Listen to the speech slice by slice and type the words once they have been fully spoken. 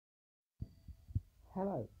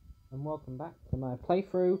Hello, and welcome back to my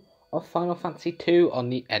playthrough of Final Fantasy II on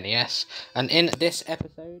the NES. And in this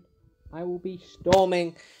episode, I will be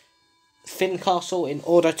storming Finn Castle in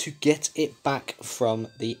order to get it back from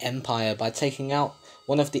the Empire by taking out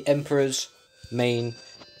one of the Emperor's main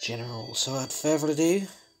generals. So without further ado,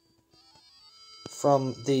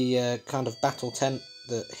 from the kind of battle tent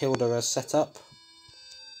that Hilda has set up,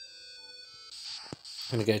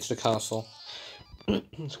 I'm going to go to the castle. Of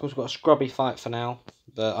course, we've got a scrubby fight for now,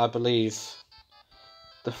 but I believe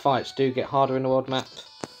the fights do get harder in the world map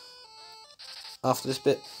after this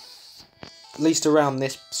bit, at least around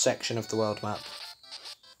this section of the world map.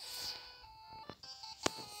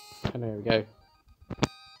 And there we go.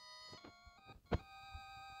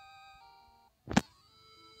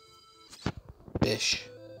 Bish.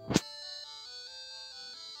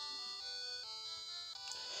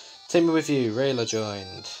 Take me with you, Rayla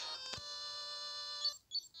joined.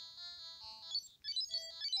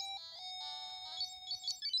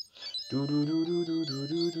 Do do do do do do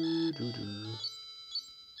do do do do.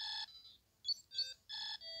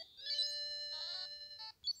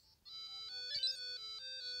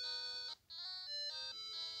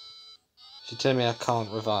 She told me I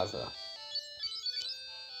can't revive her.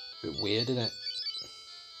 Bit weird, isn't it?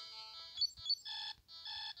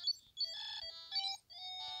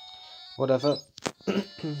 Whatever.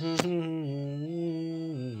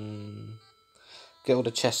 Get all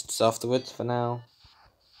the chests afterwards for now.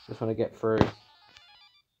 Just want to get through.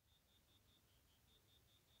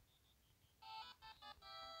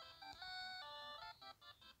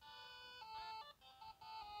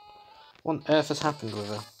 What on earth has happened with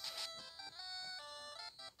her?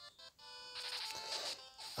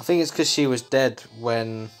 I think it's because she was dead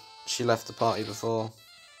when she left the party before.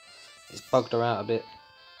 It's bugged her out a bit.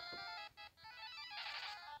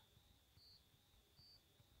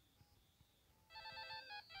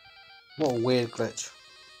 What a weird glitch.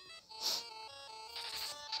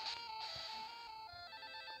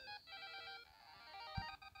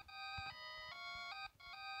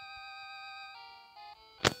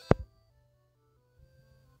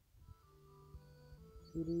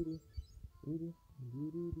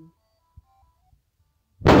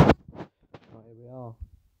 Right, here we are.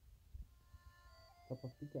 Top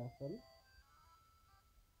of the castle.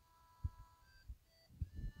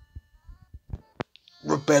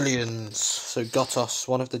 Rebellions. So Gotos,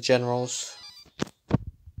 one of the generals.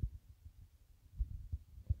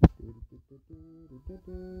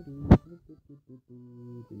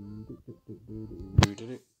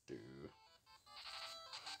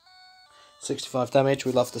 $65 damage,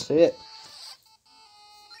 we love to see it.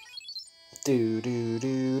 Do do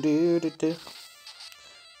do do do do.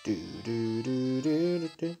 Do do do do do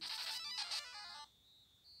do.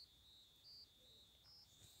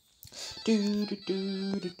 Do do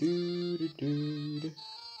do do do do do.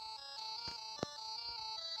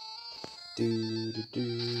 Do do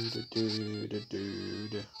do do do do do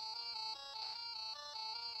do.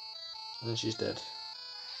 And she's dead.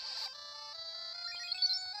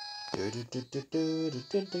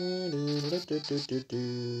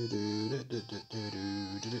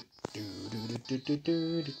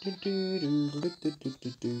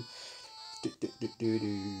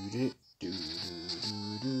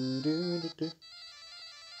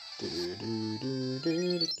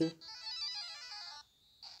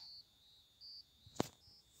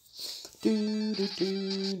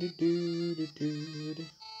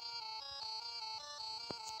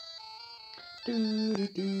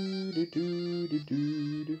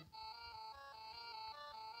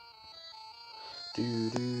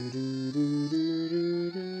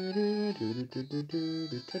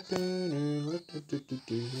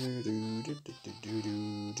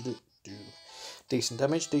 Decent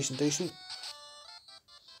damage, decent.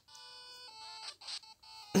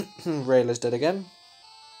 Rayla's dead again.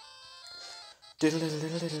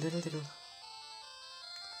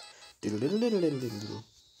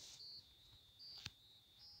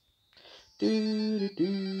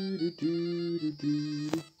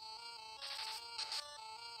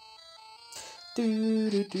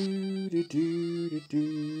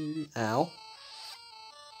 Ow.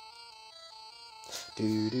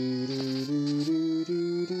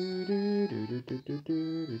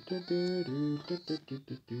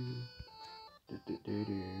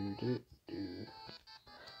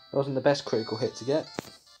 That wasn't the best critical hit to get.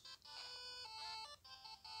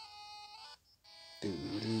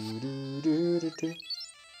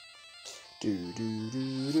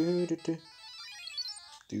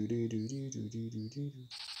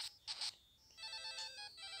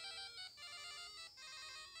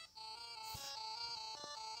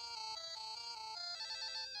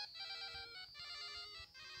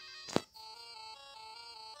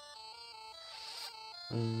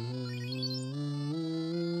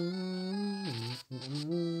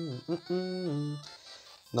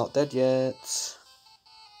 Not dead yet.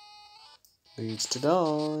 Needs to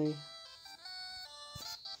die.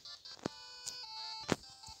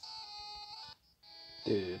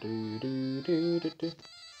 Do do do do do do.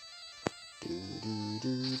 Do do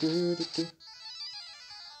do do do do.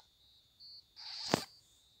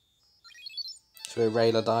 So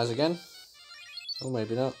Rayla dies again. Or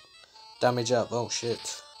maybe not. Damage up. Oh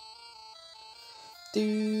shit.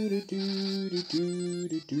 Do do do do do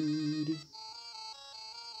do do.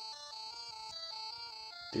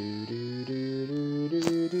 Do do do do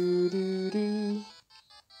do do do do.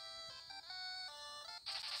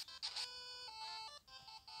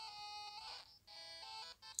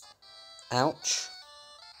 Ouch.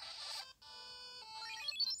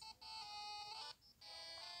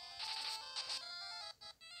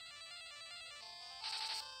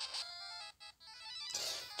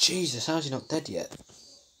 Jesus, how's he not dead yet?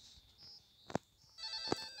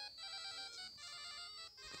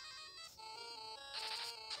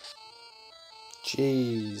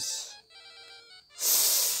 Jeez.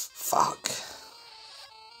 Fuck.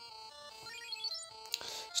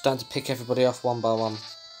 Starting to pick everybody off one by one,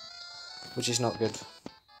 which is not good.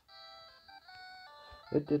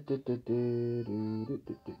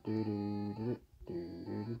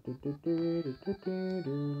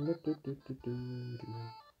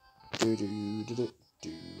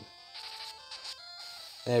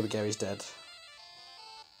 There we go, he's dead.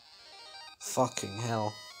 Fucking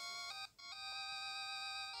hell.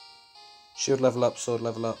 Shield level up, sword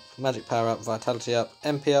level up, magic power up, vitality up,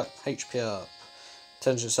 MP up, HP up,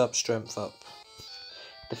 intelligence up, strength up.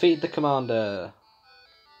 Defeated the commander.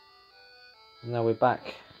 Now we're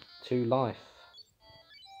back to life.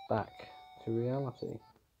 Back to reality.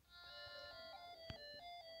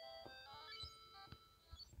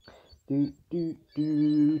 Do do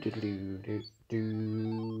do do do do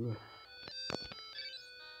do.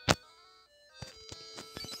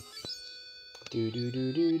 Do do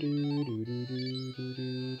do do do do do do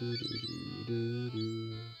do do do do do.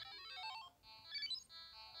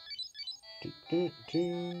 Do do do.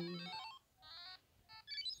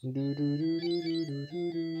 Do do do do do do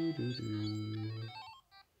do do do.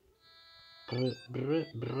 Brr brr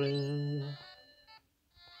brr.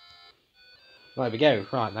 Right, there we go.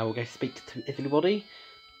 Right, now we'll go speak to everybody.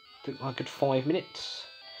 Took like a good 5 minutes.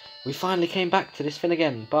 We finally came back to this thing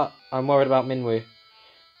again, but I'm worried about Minwoo.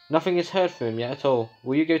 Nothing is heard from him yet at all.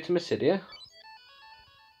 Will you go to Mysidia?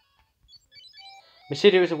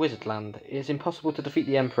 Mysidia is a wizard land. It is impossible to defeat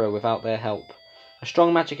the Emperor without their help. A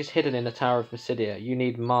strong magic is hidden in the Tower of Mysidia. You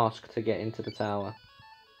need Mask to get into the tower.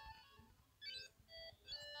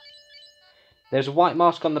 There's a white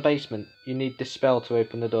mask on the basement. You need this spell to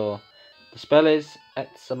open the door. The spell is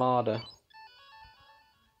Etsamada.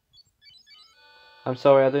 I'm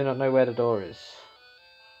sorry, I do not know where the door is.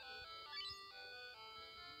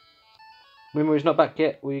 Minwoo's not back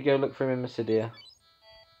yet. Will you go look for him in Mysidia?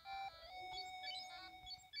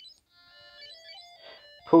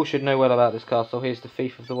 Paul should know well about this castle. He is the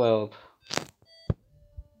thief of the world.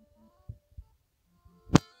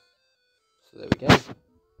 So there we go.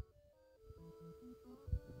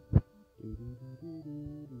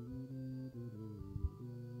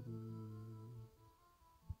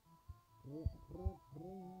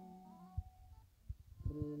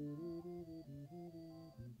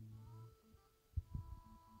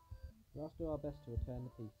 Let's do our best to return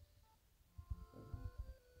the piece.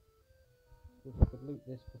 Wish I could loot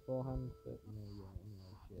this beforehand, but no, yeah,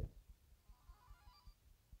 anyway, shit.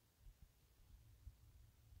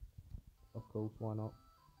 Of course, why not?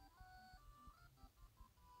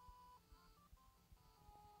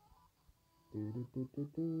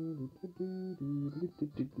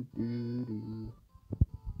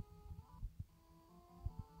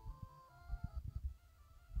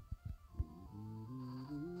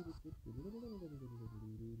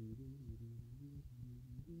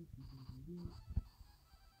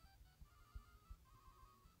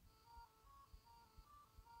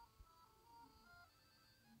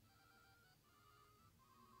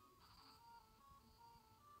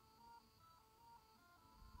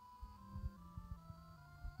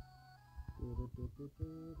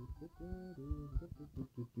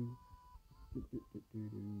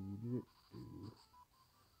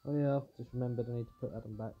 Oh yeah, I've just remembered I need to put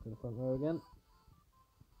Adam back to the front row again.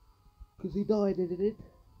 Because he died, he did.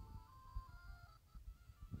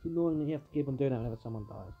 It's annoying that you have to keep on doing that whenever someone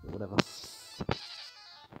dies, but whatever.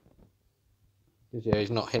 Because yeah,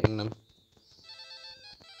 he's not hitting them.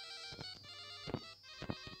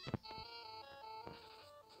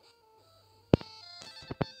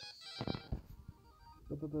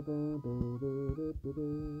 So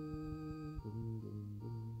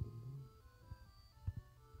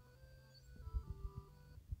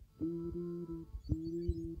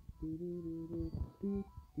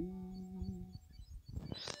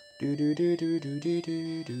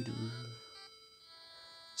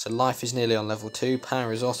life is nearly on level 2,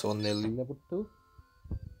 power is also on nearly level 2.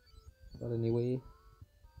 But anyway.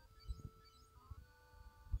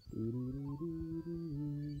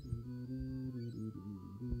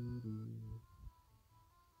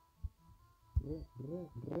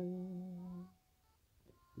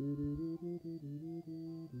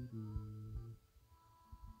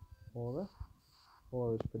 Aura.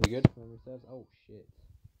 Aura is pretty good, memory serves. Oh shit.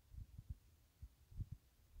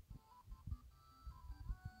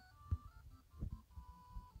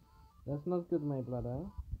 That's not good, my brother.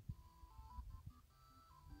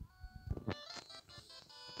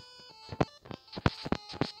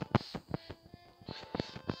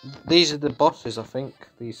 These are the bosses, I think,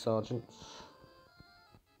 these sergeants.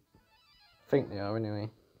 I think they are, anyway.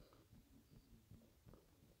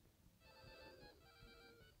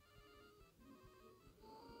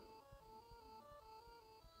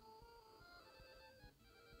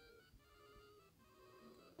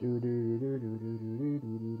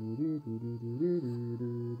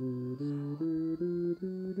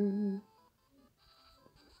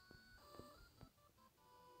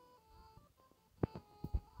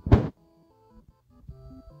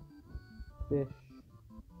 Fish.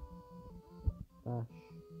 Bash.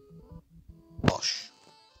 Bosh.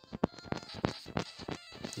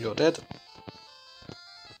 You're dead.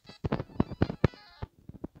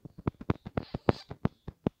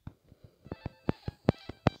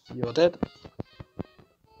 You're dead.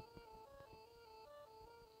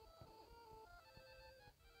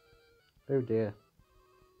 Oh dear.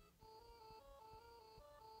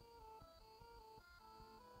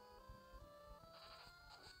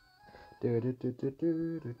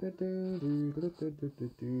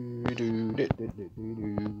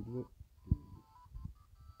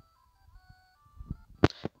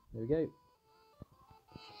 There we go.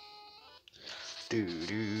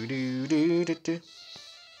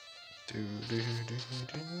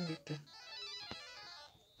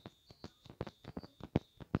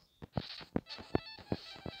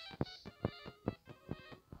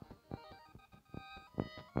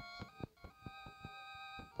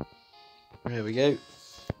 There we go.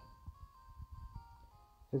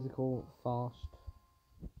 Physical, fast,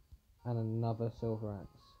 and another silver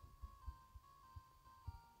axe.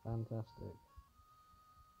 Fantastic.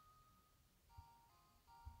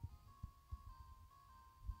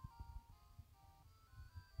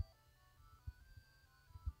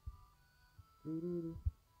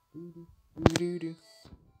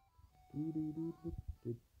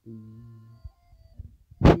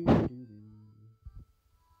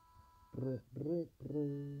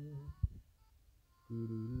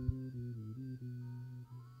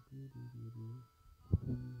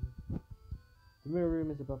 The mirror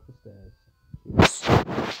room is above the stairs.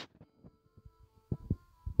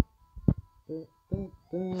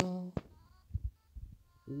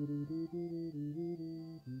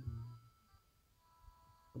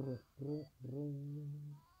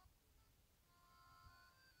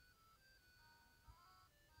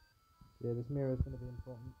 Yeah, this mirror is going to be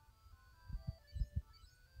important.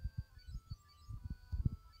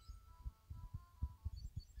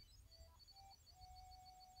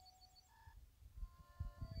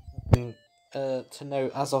 To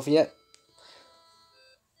know as of yet.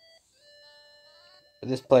 But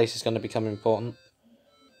this place is going to become important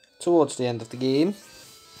towards the end of the game.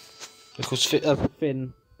 Because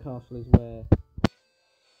Finn Castle is where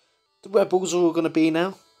the rebels are all going to be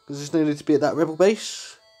now. Because there's no need to be at that rebel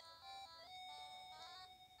base.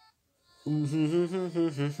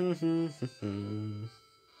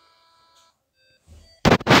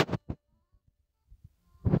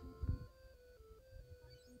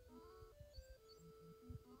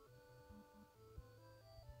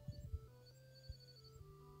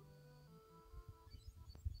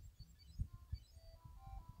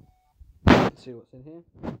 Let's see what's in here.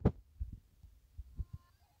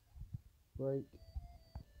 Break.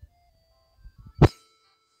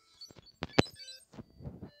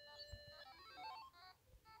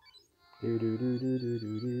 I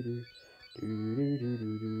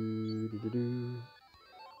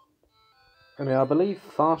mean, I believe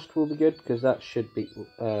fast will be good because that should be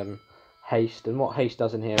haste, and what haste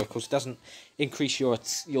does in here, of course, doesn't increase your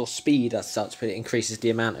speed as such, but it increases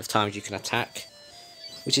the amount of times you can attack,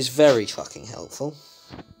 which is very fucking helpful.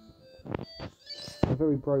 I'm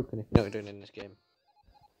very broken if you know what you're doing in this game.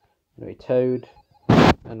 Anyway, Toad.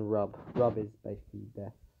 and rub. Rub is basically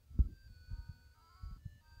death.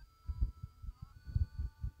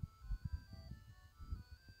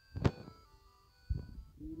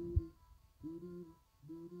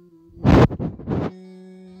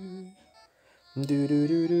 Do do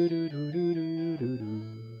do do do do do do do do.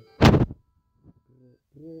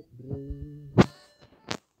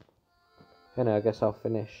 And I guess I'll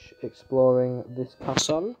finish exploring this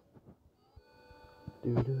castle.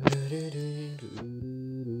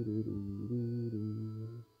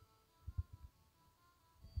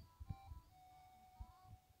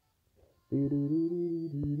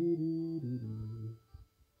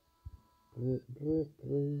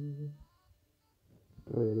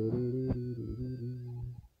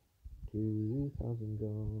 $2,000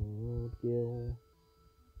 gold gil.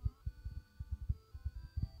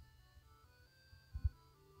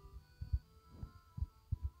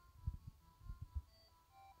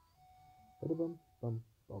 Bum bum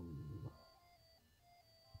bum.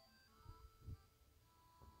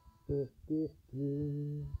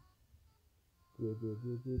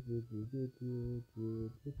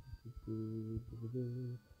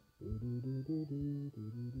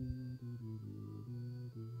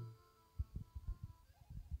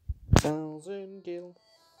 Thousand gil.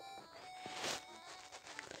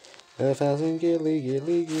 1,000 gilly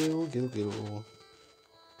gilly gil gil gil.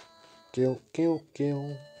 Gil gil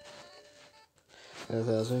gil.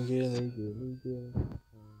 1,000 gilly gilly gil.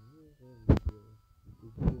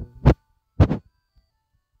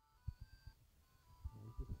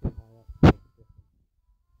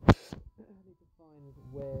 I need to find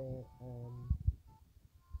where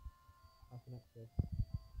I can access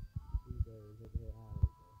these areas over here.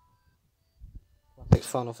 Classic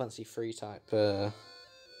Final Fantasy 3 type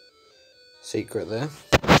secret there.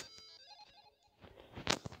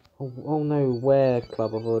 Oh no, Where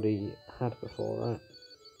Club I've already had before, right?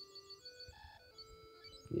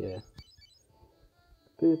 Yeah.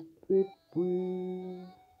 Please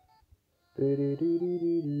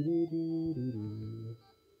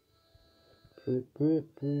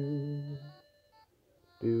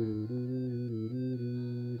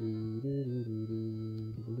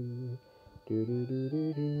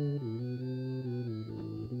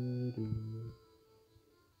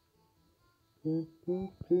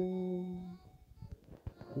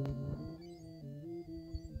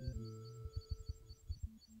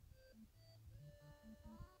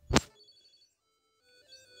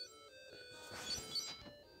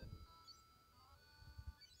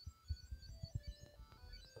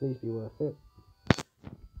be worth it.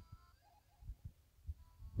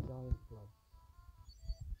 Giant blood.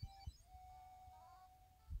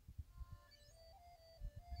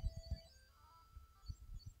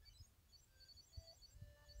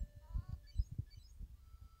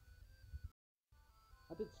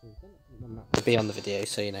 I did sneak in. I didn't want that to be on the video,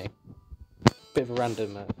 so you know. Bit of a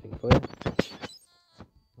random thing for you. That's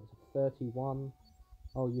a 31.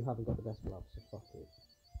 Oh, you haven't got the best gloves, so fuck it.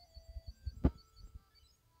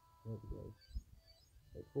 There we go.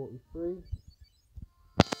 So 43.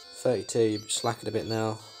 32, you're slacking a bit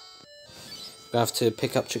now. I have to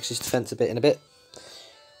pick up Trixie's defense a bit in a bit.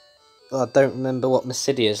 I don't remember what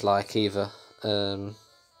Mysidia's like either.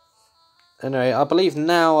 Anyway, I believe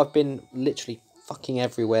now I've been literally fucking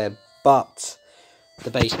everywhere but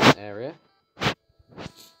the basement area.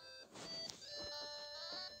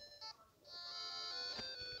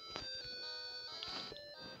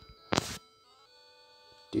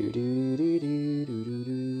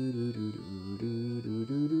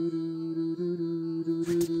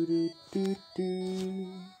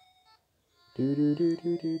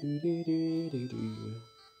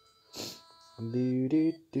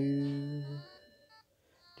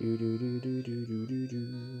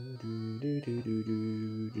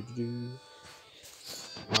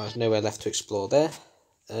 There's nowhere left to explore there.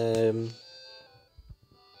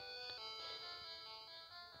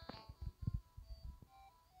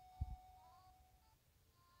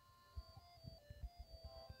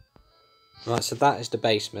 Right, so that is the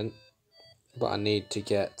basement, but I need to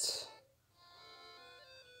get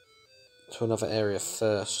to another area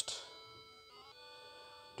first.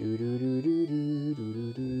 Yeah,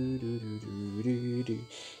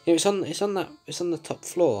 it's on the top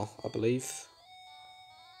floor, I believe.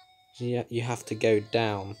 So yeah, you have to go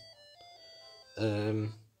down.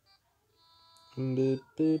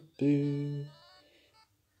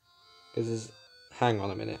 Because hang on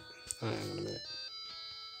a minute.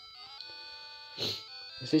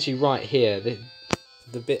 It's literally right here.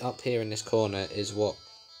 The bit up here in this corner is what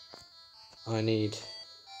I need.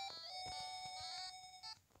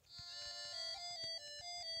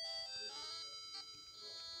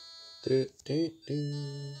 Do, do,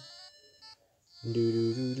 do. Do,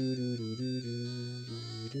 do, do, do, do, do, do,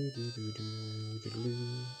 do, do, do, do, do.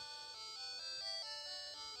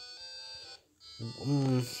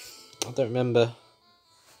 I don't remember.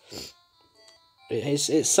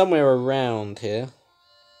 It's somewhere around here.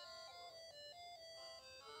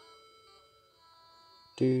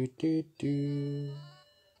 Do do do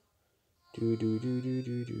do do do do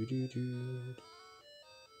do do do do.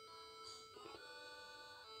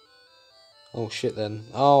 Oh shit! Then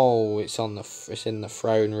it's in the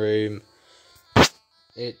throne room.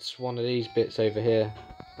 It's one of these bits over here.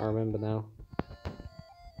 I remember now.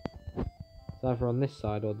 It's either on this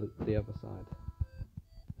side or the other side.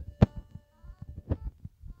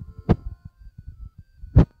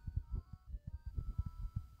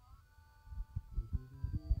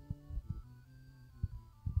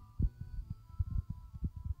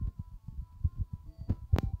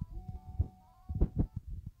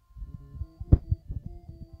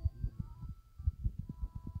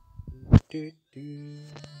 Do, do.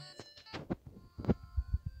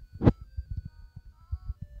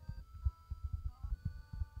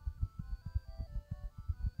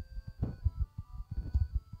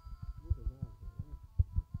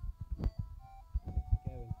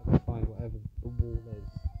 Go until I find whatever the wall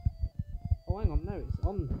is. Oh, hang on, no, it's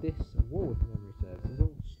on this wall, if memory serves. It's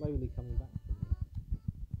all slowly coming back to me.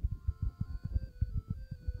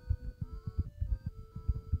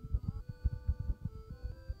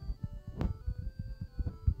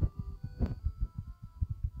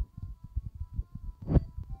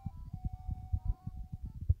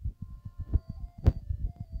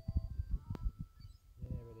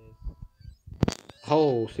 There it is.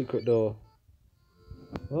 Oh, secret door.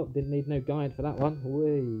 Well, didn't need no guide for that one.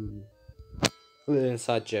 Whee! A little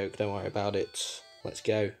inside joke, don't worry about it. Let's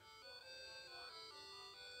go.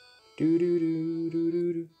 Do do do do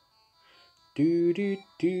do do. Do do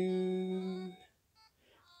do.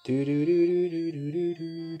 Do do do do do do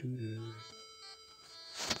do do.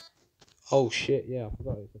 Oh shit, yeah, I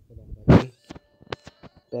forgot it's a full on dungeon.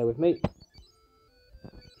 Bear with me.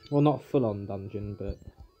 Well, not full on dungeon, but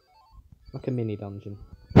like a mini dungeon.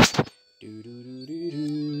 Do do do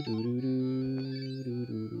do do do do do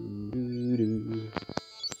do do do.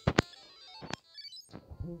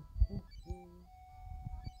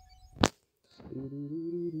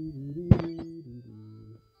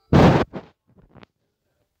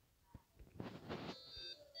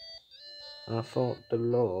 I fought the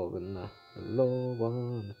law and the law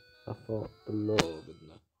won. I fought the law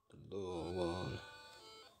and the law won.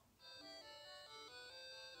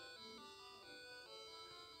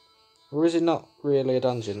 Or is it not really a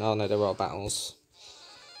dungeon? Oh no, there are battles.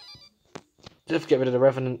 Just get rid of the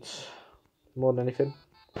revenants more than anything.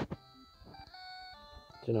 Do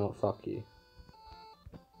you know what? Fuck you.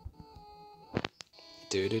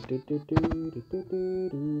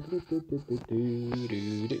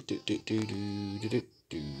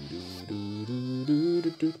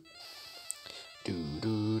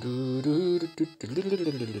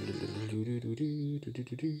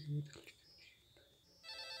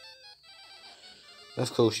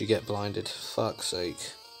 Of course you get blinded. Fuck's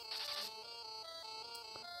sake.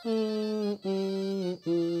 Oh,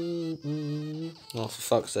 for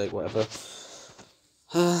fuck's sake, whatever.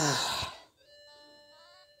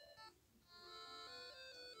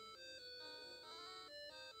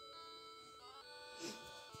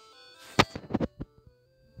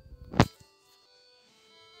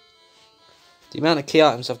 The amount of key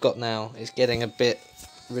items I've got now is getting a bit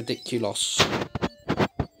ridiculous.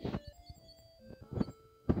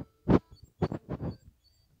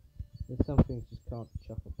 There's some things just can't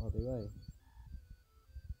chuck a bloody way.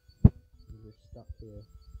 You're just stuck here.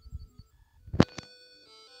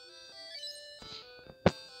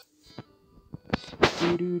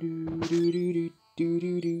 Do do do do do do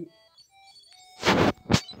do do.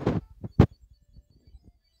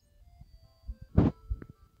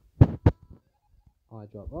 I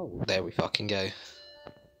drop. Oh, there we fucking go.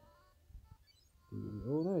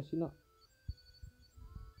 Oh no, she's not.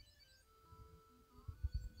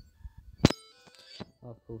 Oh,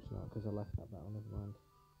 of course not, because I left that battle. Never mind.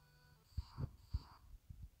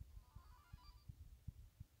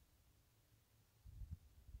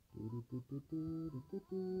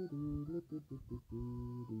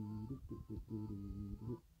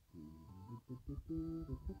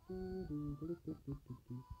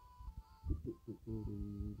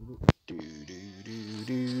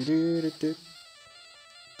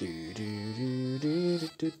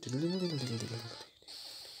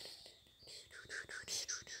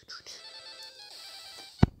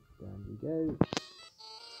 Down we go.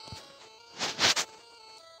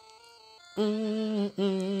 I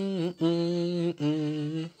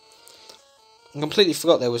completely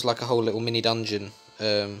forgot there was like a whole little mini dungeon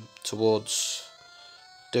towards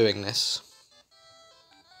doing this.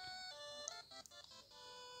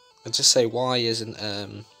 I'd just say, why isn't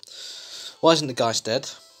the guy dead?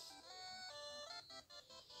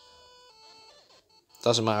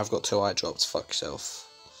 Doesn't matter, I've got 2 eye drops, fuck yourself.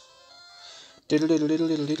 Diddle diddle diddle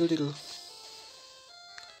diddle diddle diddle.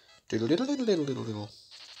 Diddle diddle diddle diddle diddle diddle.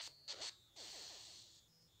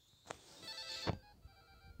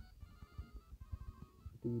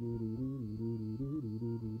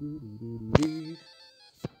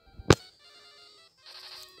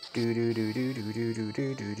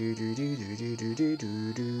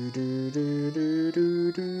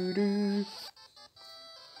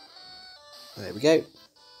 There we go.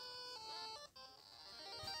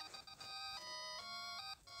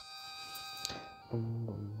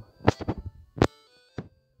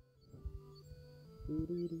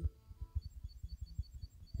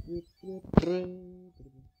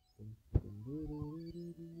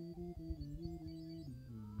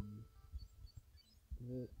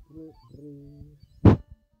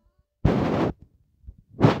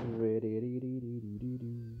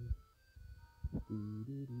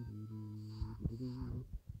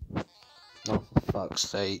 Oh, for fuck's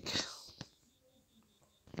sake.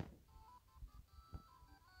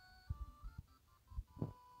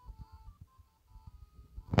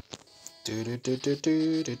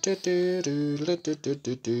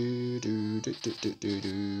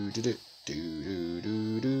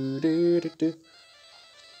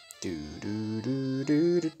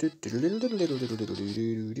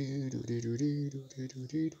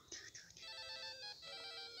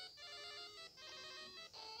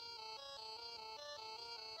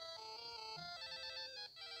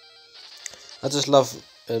 I just love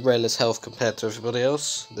Rayla's health compared to everybody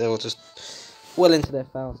else. They're all just well into their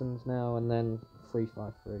thousands now, and then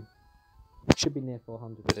 353. Should be near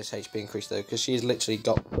 400 with this HP increase though, because she's literally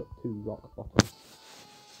got put to rock bottom.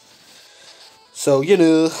 So, you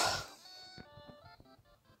know.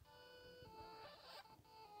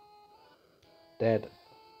 Dead.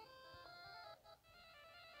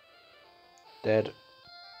 Dead.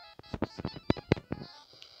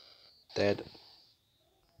 Dead.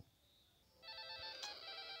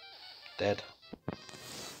 Dead.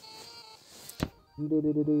 There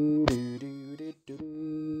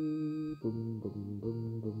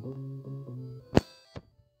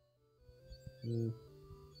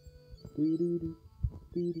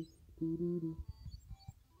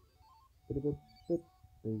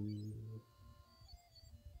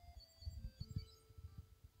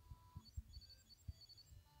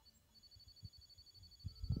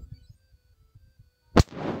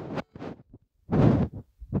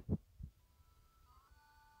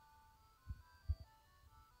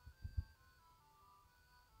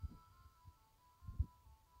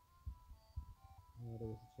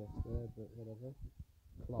was a chest there, but whatever.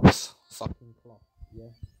 Cloth. Fucking cloth.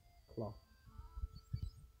 Yeah. Cloth.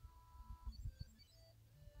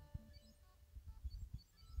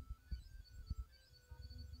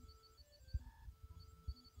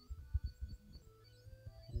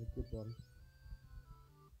 Yeah, good one.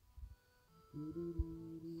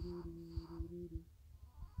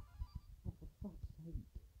 Oh, for fuck's sake.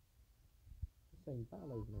 The same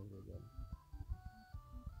battle over and over again.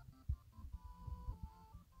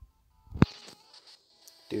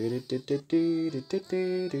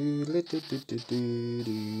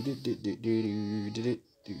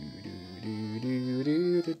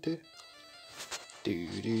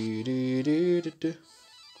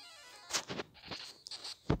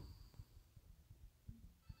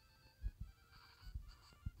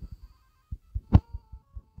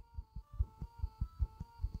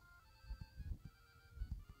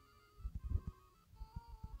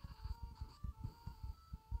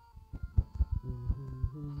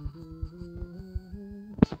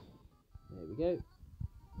 There we go.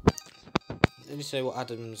 Let me say what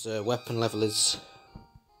Adam's weapon level is.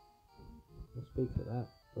 We'll speak of that.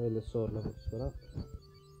 Rayla's sword level just went up.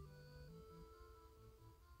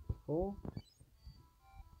 4.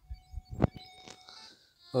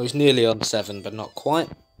 Well, he's nearly on 7, but not quite.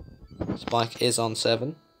 Spike is on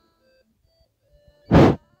 7.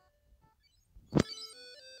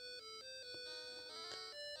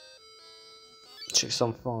 Chick's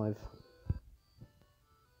on 5.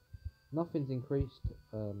 Nothing's increased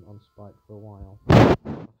on Spike for a while. I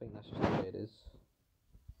think that's just the way it is.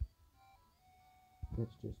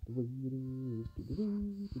 Let's just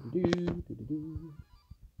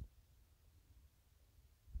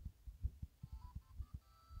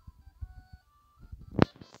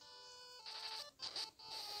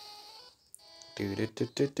You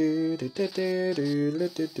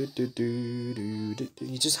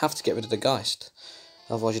just have to get rid of the Geist,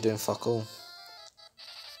 otherwise you're doing fuck all.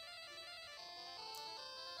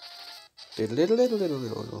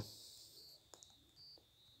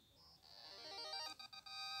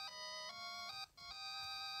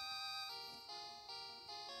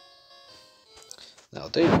 That'll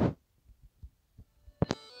do.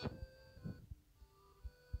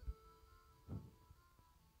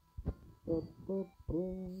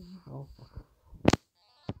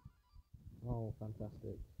 Oh,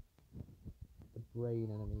 fantastic. The brain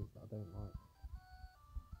enemies that I don't like.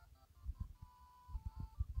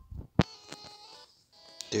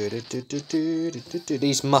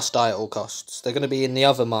 These must die at all costs. They're going to be in the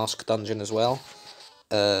other mask dungeon as well.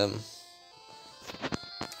 But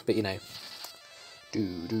you know.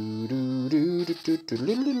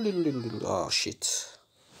 Oh shit.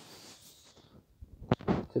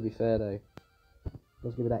 To be fair though,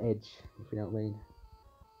 let's give it that edge, if you know what I mean.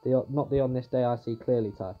 Not the on this day I see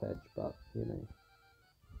clearly type edge, but you know.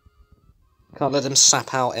 Can't let them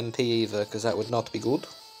sap out MP either, because that would not be good.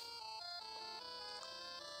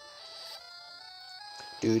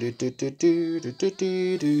 It's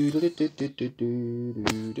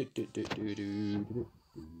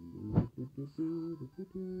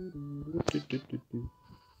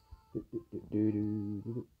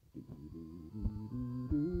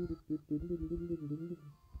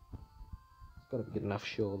got to be good enough,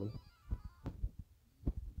 surely.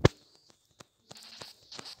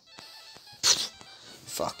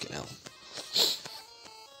 Fucking hell.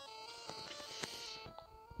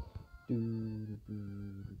 You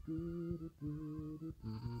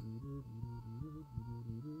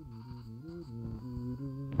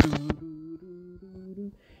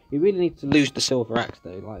really need to lose the silver axe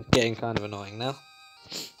though, like it's getting kind of annoying now.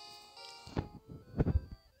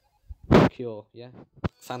 Cure, yeah.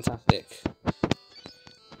 Fantastic.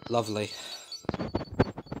 Lovely.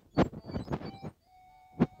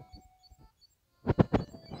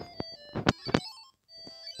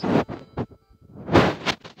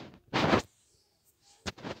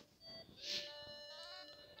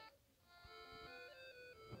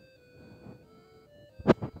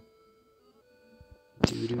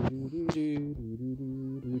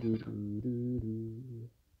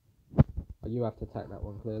 Oh, you have to attack that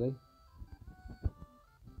one clearly.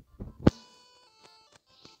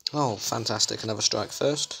 Oh, fantastic! Another strike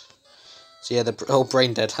first. So yeah, the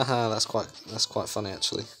brain dead. Haha, that's quite funny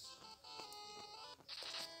actually.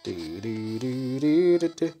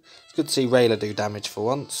 It's good to see Rayla do damage for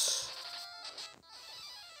once.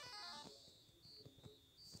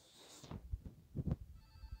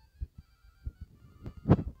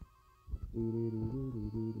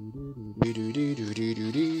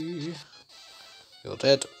 You're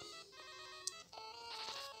dead.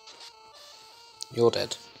 You're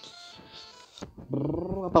dead.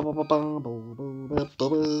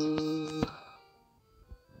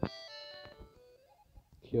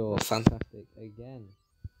 Cure, fantastic again.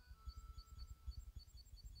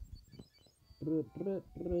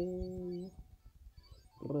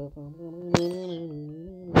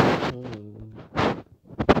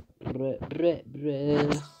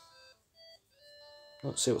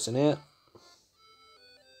 Let's see what's in here.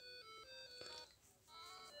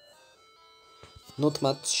 Not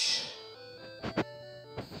much.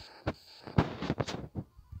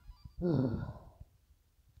 I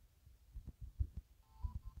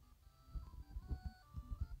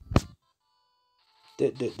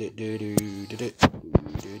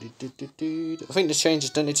think the changes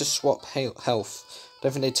don't need to swap health.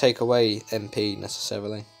 Don't think they take away MP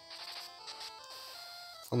necessarily.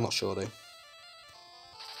 I'm not sure though.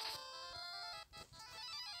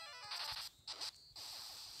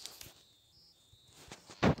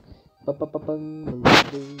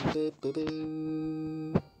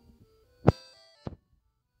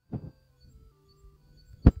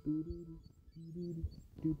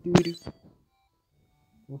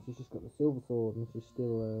 Well, she's just got the silver sword and she's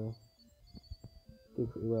still doing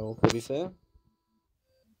pretty well, to be fair.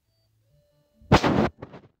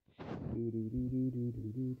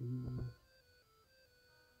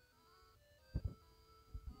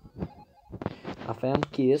 I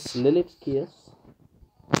found Kiss, Lilith's Kiss.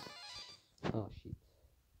 Oh shit.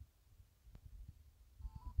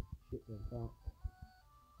 Shit went out.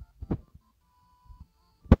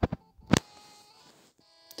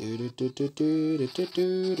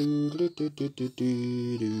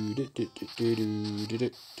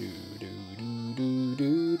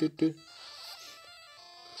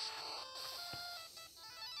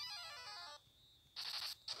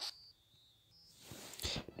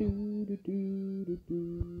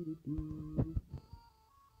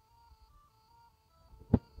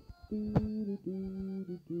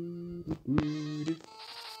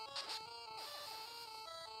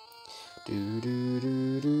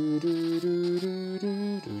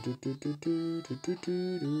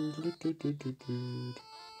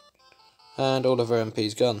 And all of our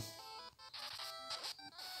MP's gone.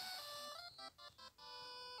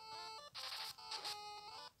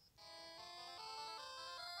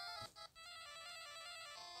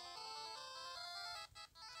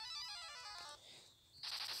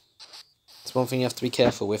 It's one thing you have to be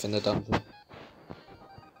careful with in the dungeon.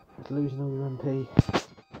 It's losing all your MP.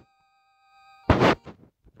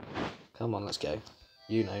 Come on, let's go.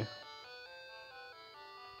 You know.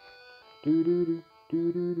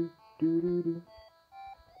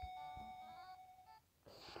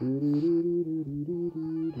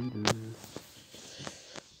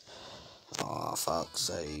 Oh, fuck's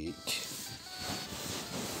sake.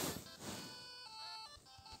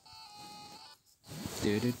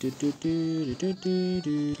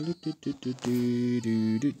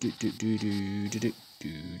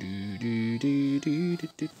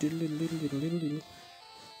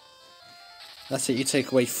 That's it, you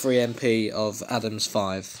take away 3 MP of Adam's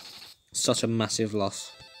 5. Such a massive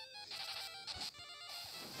loss.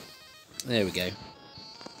 There we go.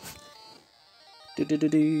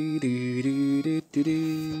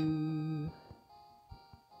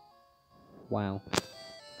 Wow.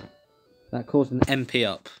 That caused an MP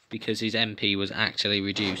up because his MP was actually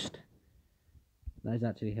reduced. That is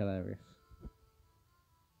actually hilarious.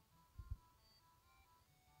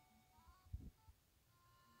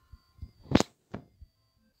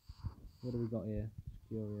 What do we got here?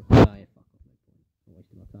 Curious. Ah, yeah, fuck off, no point. Not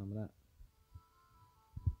wasting my time with that.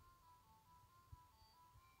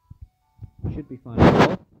 Should be fine as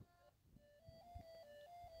well.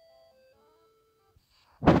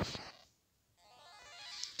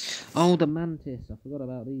 Oh, the mantis. I forgot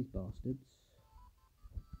about these bastards.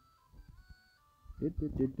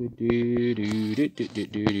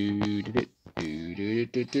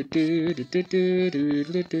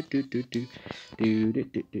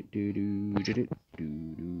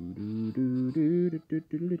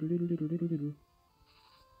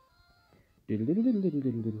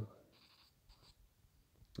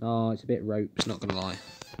 Oh, it's a bit ropes, not gonna lie.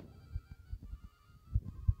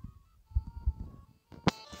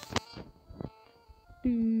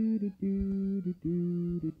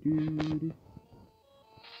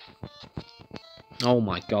 Oh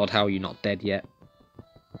my god, how are you not dead yet?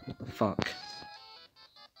 What the fuck?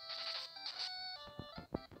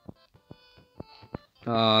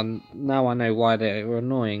 Now I know why they're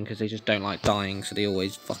annoying, because they just don't like dying, so they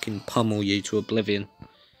always fucking pummel you to oblivion.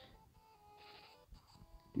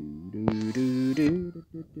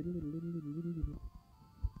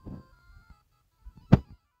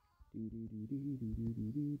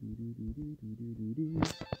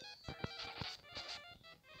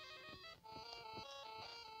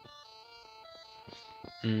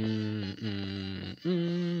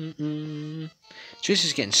 Juice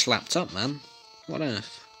is getting slapped up, man. What on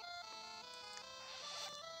earth?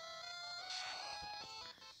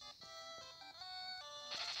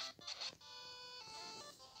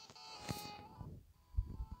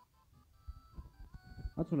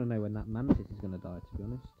 I just want to know when that mantis is going to die, to be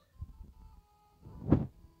honest.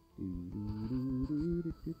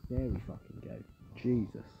 There we fucking go.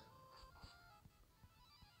 Jesus.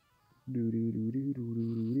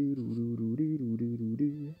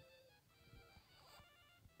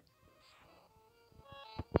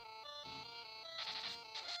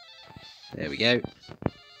 There we go.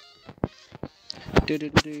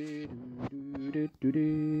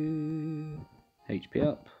 HP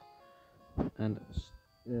up. And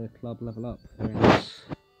club level up. Very nice.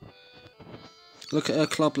 Look at her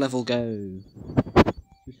club level go.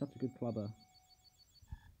 She's such a good clubber.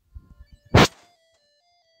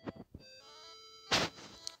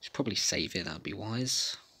 Should probably save it, that'd be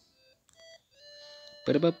wise.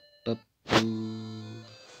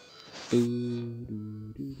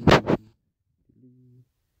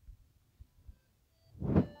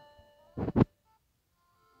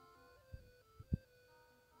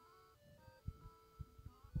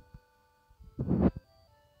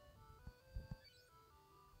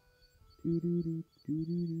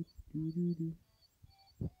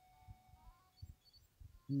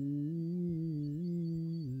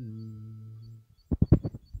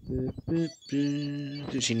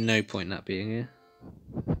 There's actually no point in that being here.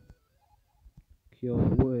 Cure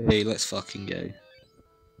away. Let's fucking go.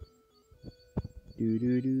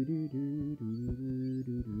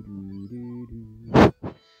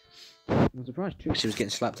 I'm surprised Trixie was getting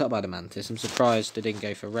slapped up by the mantis. I'm surprised they didn't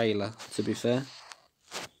go for Rayla, to be fair.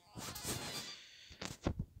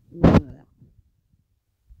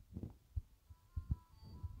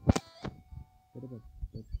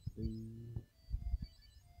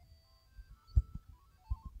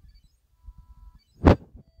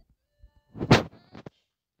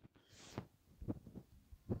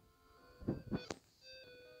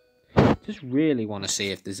 Just really want to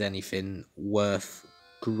see if there's anything worth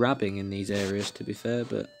grabbing in these areas, to be fair,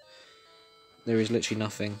 but there is literally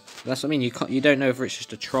nothing. That's what I mean. You don't know if it's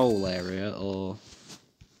just a troll area or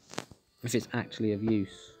if it's actually of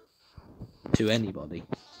use to anybody.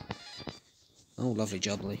 Oh, lovely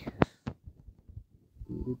jubbly.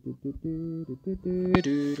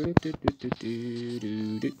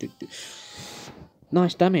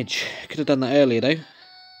 Nice damage. Could have done that earlier though.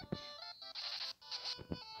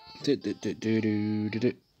 Yeah,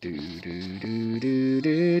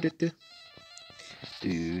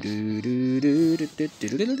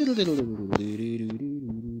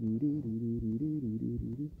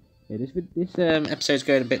 this episode's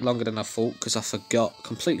going a bit longer than I thought because I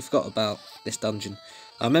completely forgot about this dungeon.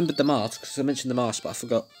 I remembered the mask because I mentioned the mask, but I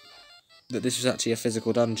forgot that this was actually a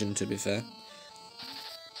physical dungeon. To be fair,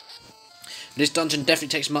 this dungeon definitely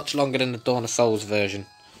takes much longer than the Dawn of Souls version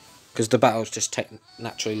because the battles just take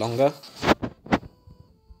naturally longer.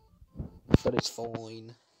 But it's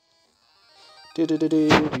fine. See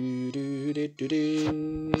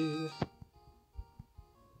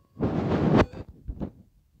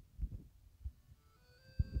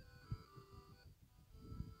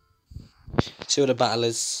what the battle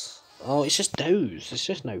is. Oh, it's just those. There's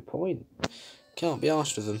just no point. Can't be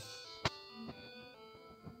arsed with them.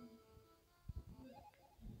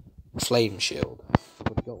 Flame shield. I've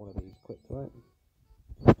already got one of these equipped, right?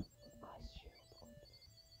 Ice shield.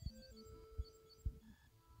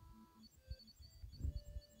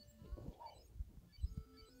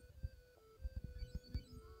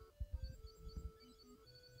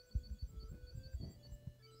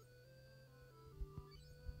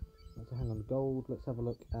 Let's hang on gold. Let's have a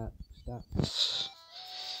look at stats.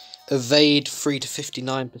 Evade 3 to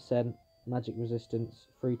 59%. Magic resistance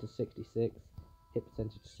 3 to 66. Hit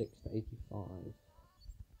percentage 6 to 85.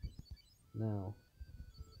 Now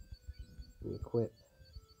we equip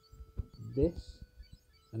this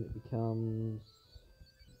and it becomes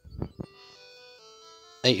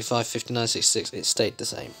 85, 59, 66. It stayed the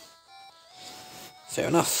same. Fair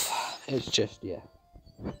enough. It's just, yeah.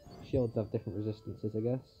 Shields have different resistances, I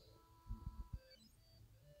guess.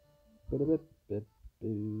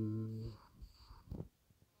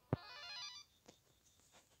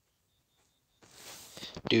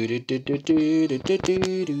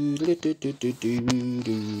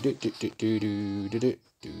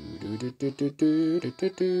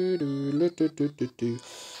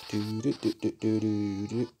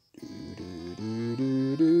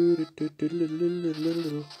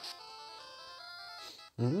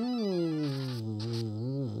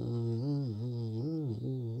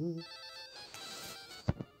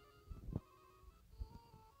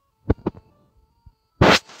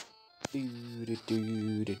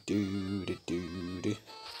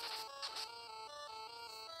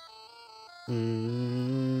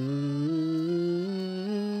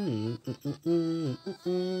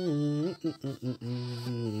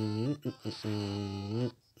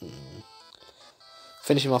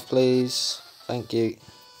 Finish him off, please. Thank you.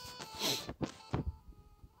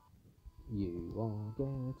 You are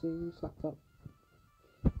getting slapped up.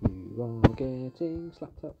 You are getting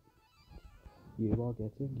slapped up. You are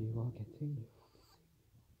getting.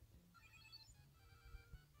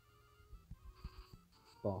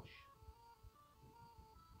 Bosh.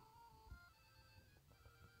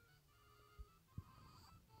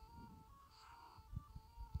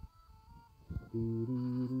 There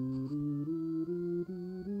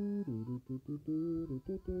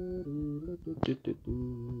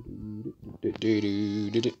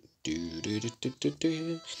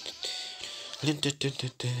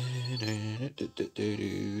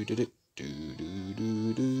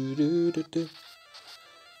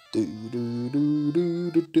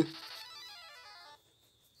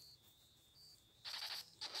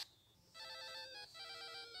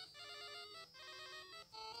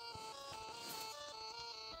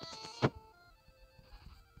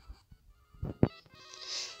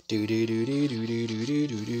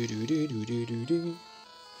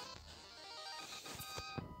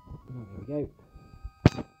we go.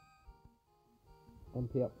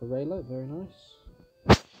 MP up for Rayla, very nice.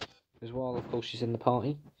 As well, of course, she's in the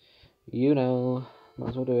party. You know, might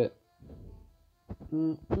as well do it.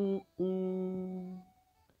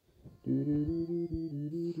 Oh,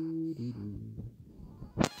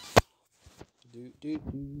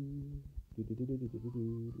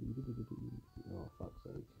 fuck's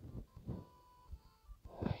sake.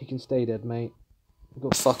 You can stay dead, mate. We've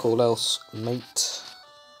got fuck all else, mate.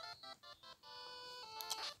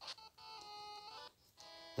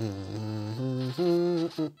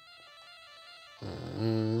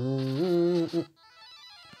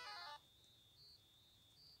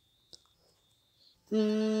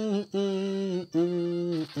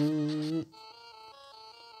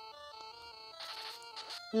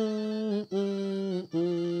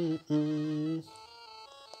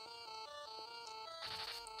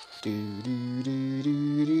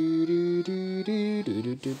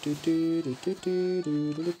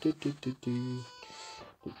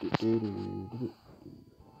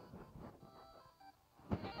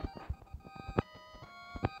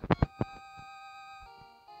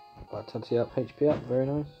 Vitality up, HP up, very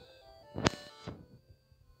nice.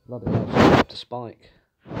 Bloody hell, just up to spike.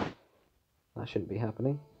 That shouldn't be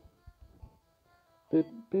happening. Boop,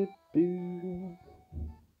 boop, boop.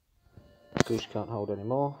 Goose can't hold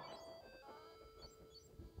anymore.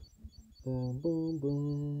 Boom, boom,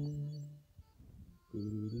 boom.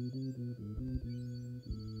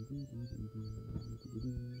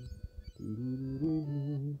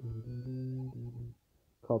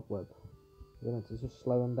 Cobweb. We're going to just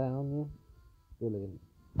slow them down, yeah? Brilliant.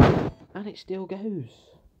 And it still goes.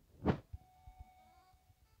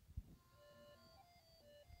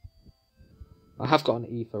 I have got an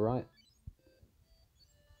ether, right?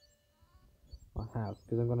 I have,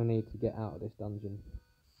 because I'm going to need to get out of this dungeon.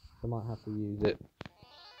 I might have to use it.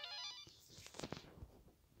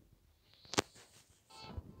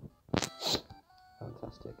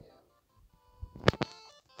 Fantastic.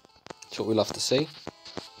 That's what we love to see.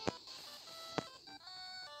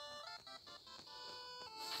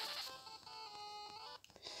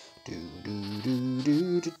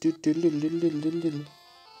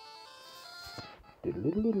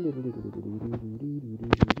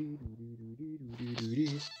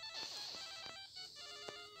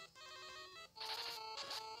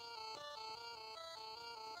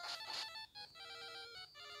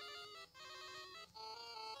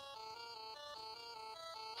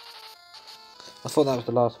 I thought that was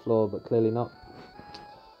the last floor, but clearly not.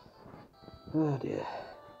 Oh dear.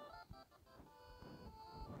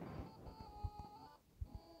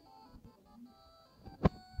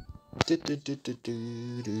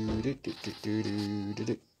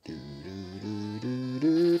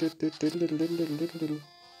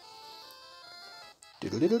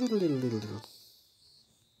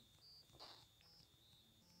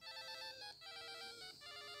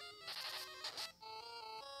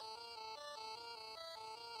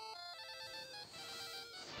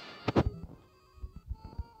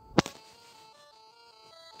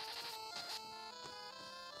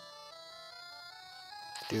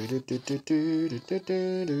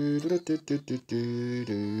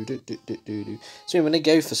 So when they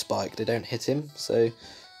go for Spike, they don't hit him, so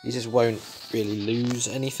he just won't really lose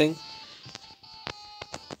anything,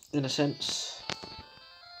 in a sense.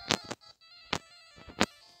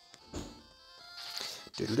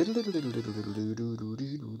 There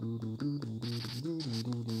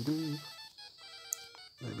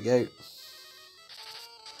we go.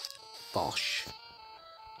 Bosh.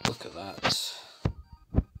 Look at that.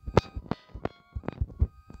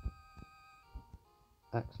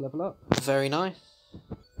 Axe level up. Very nice.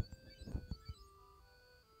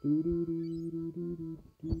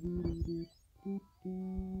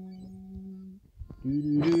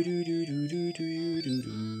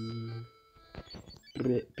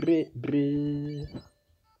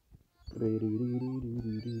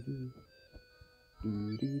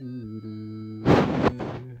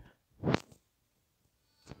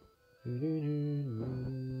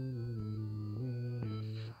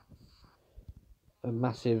 A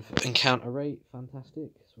massive encounter rate,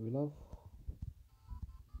 fantastic, that's what we love.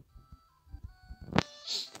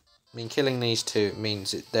 I mean, killing these two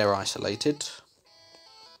means they're isolated.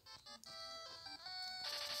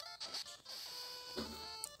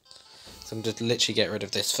 So I'm just literally get rid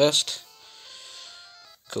of this first.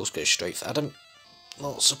 Of course, go straight for Adam.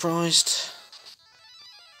 Not surprised.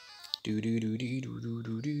 Do do do do do do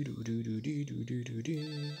do do do do do do do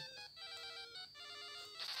do.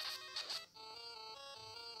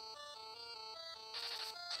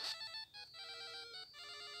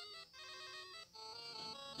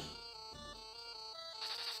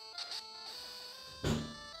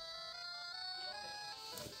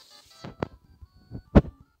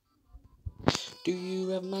 Do you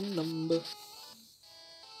have my number?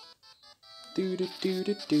 Do do do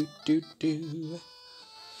do do do do.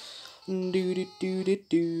 Do do do do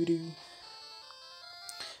do do.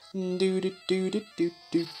 Do do do do do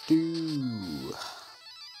do do.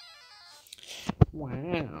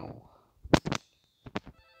 Wow.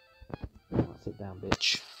 Oh, sit down,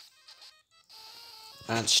 bitch.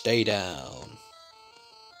 And stay down.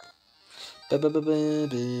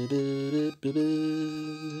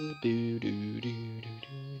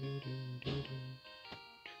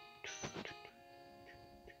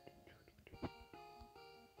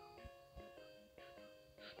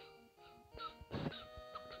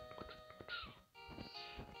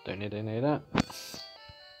 Don't need any of that.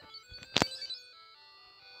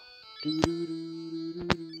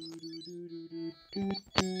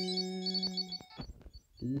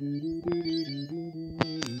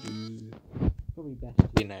 Probably best,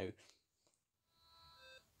 you know,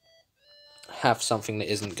 have something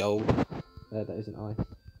that isn't gold, that isn't ice.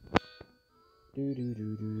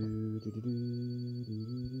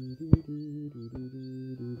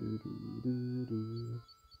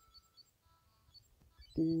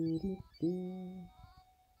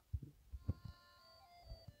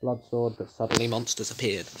 Blood sword, but suddenly monsters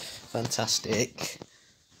appeared. Fantastic. I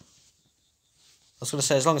was going to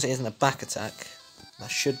say, as long as it isn't a back attack,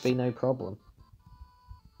 that should be no problem.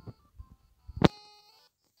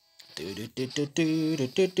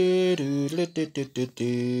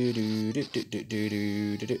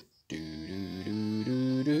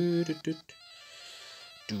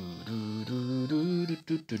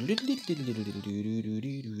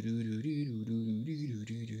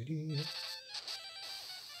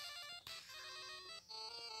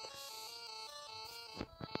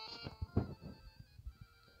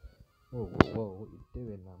 Whoa, whoa, whoa, what are you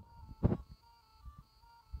doing, man?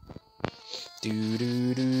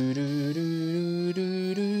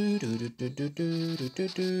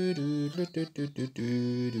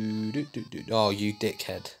 Oh, you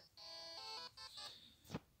dickhead.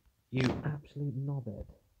 You absolute knobhead.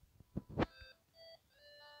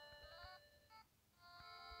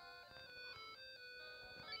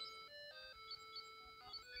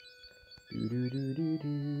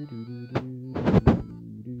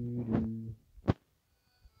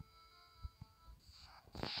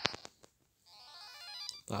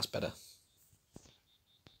 That's better.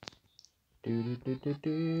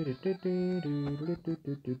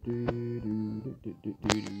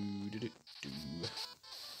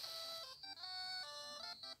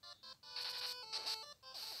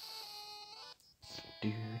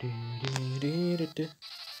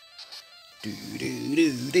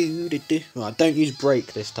 Right, don't use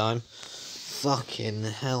break this time. Fucking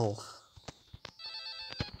hell.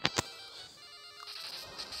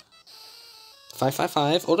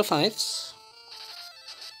 555, order fives.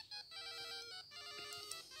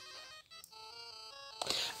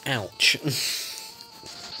 Ouch.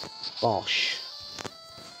 Bosh.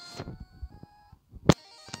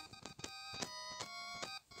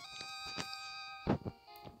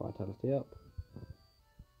 Vitality up.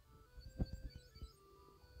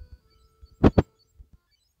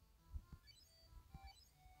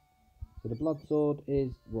 So the blood sword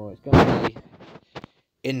is, well, it's going to be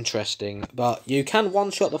interesting, but you can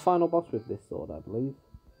one-shot the final boss with this sword, I believe.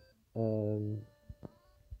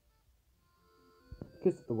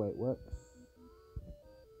 Because of the way it works.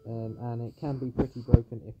 And it can be pretty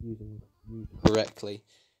broken if used correctly.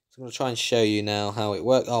 So I'm going to try and show you now how it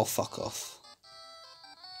works. Oh, fuck off.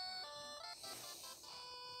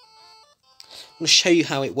 I'm going to show you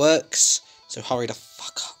how it works, so hurry the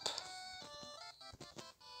fuck up.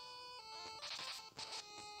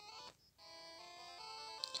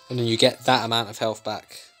 And then you get that amount of health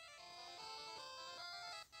back.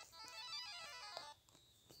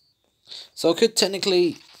 So I could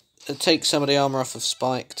technically take some of the armour off of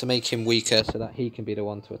Spike to make him weaker so that he can be the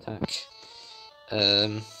one to attack.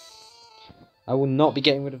 I will not be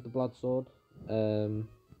getting rid of the blood sword. Because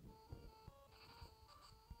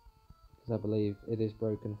I believe it is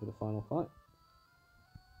broken for the final fight.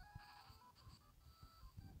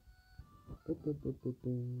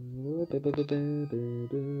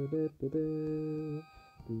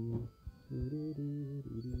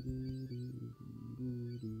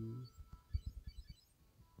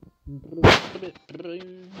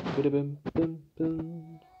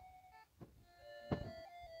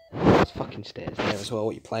 There's fucking stairs there as well.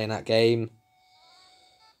 What, you playing that game?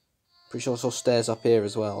 Pretty sure I saw stairs up here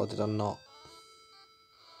as well, or did I not?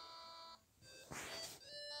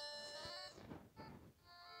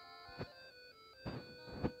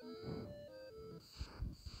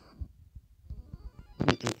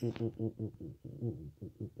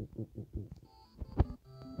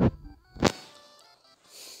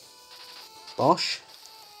 Bosh.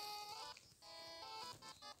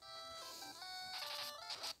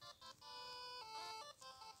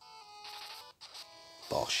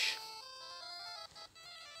 Bosh.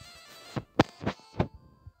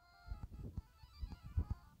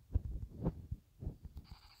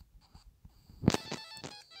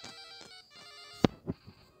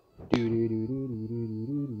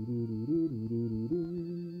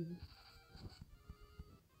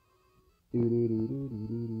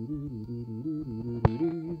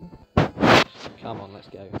 Come on, let's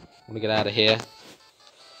go. I want to get out of here.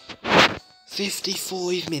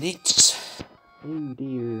 55 minutes. Oh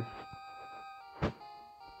dear.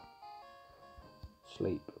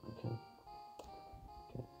 Sleep. Okay.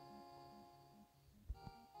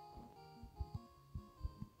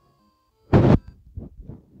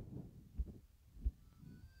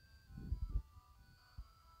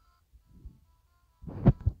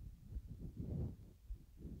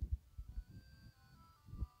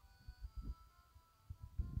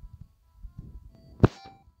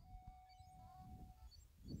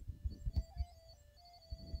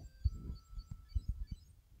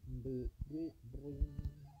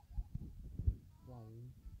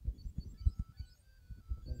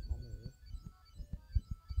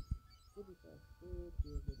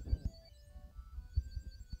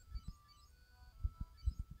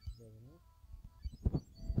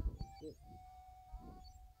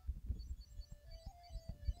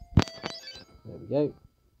 There we go.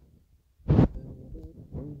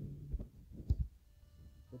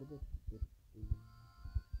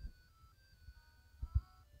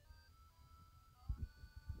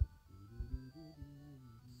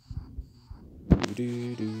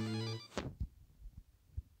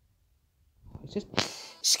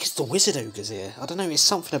 It's because the wizard ogre's here. I don't know, it's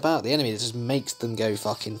something about the enemy that just makes them go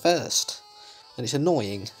fucking first. And it's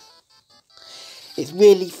annoying. It's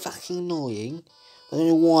really fucking annoying. I don't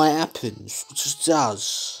know why it happens. It just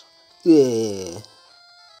does. Yeah.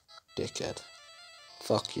 Dickhead.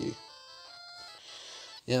 Fuck you.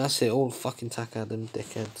 Yeah, that's it. All fucking tack at them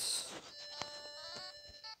dickheads.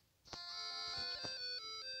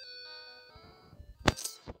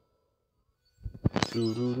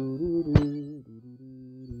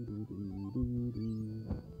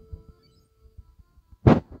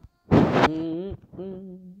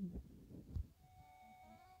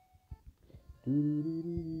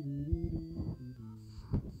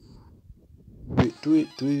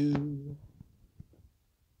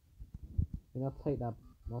 I'll take that.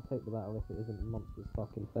 I'll take the battle if it isn't monsters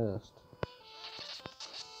fucking first.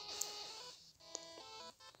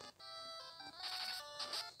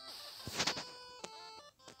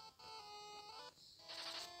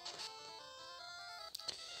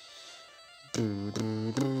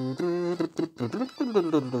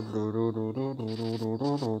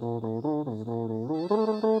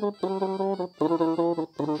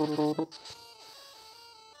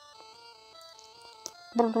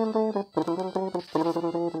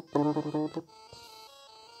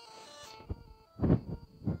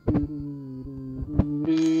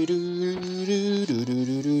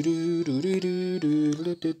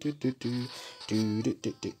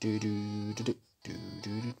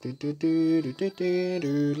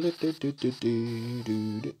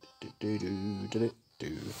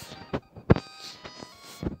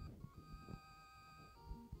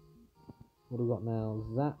 What do we got now?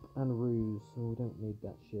 Zap and Ruse. Oh, we don't need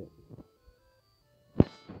that shit.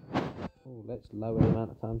 Oh, let's lower the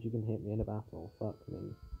amount of times you can hit me in a battle. Fuck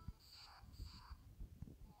me.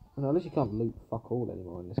 Oh, no, at least you can't loot fuck all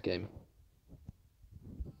anymore in this game.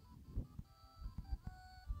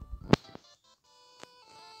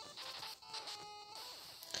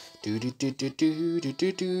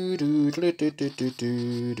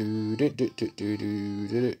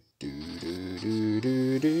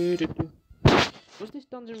 Was this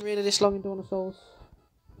dungeon really this long in Dawn of Souls?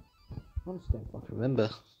 I honestly don't fucking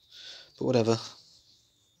remember. But whatever.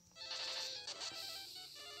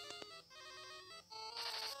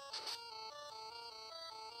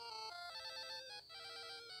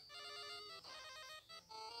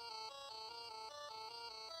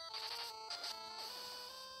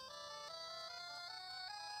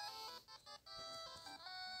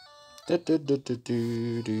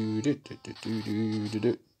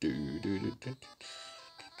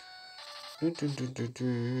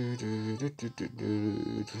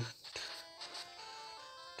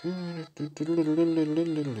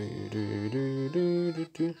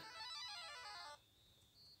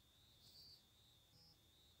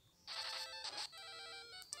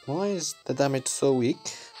 Why is the damage so weak?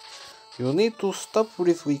 You'll need to stop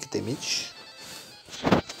with weak damage.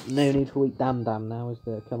 No need for weak damn now, is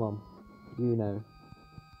there? Come on. You know.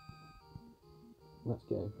 Let's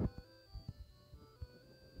go.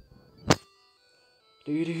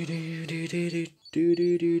 Do do do do do do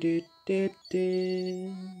do do do do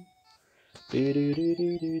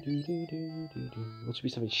do do. What should be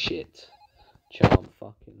something shit? Charm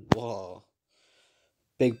fucking. Whoa.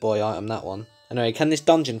 Big boy item, that one. Anyway, can this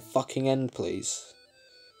dungeon fucking end, please?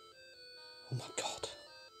 Oh my god.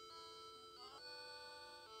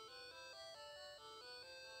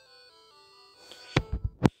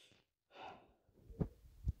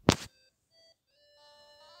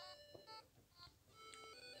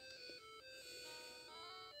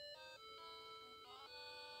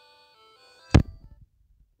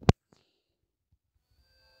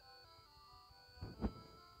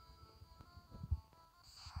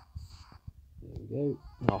 There we go.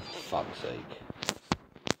 Oh, for fuck's sake.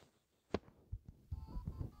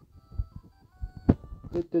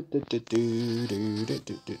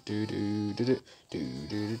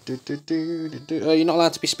 Oh, you're not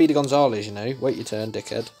allowed to be Speedy Gonzales, you know. Wait your turn,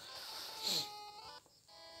 dickhead.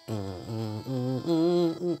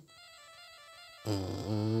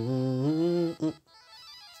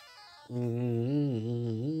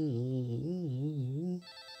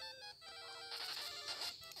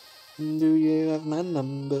 Do you have my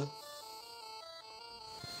number?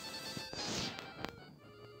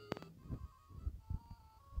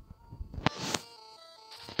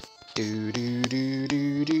 Do do do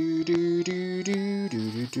do do do do do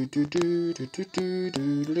do do do do do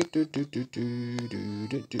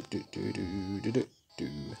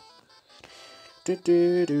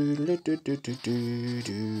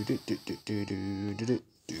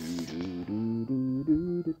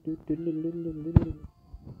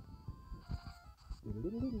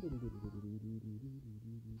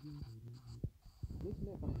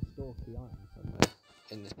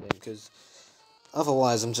in this game, because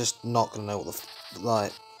otherwise I'm just not gonna know what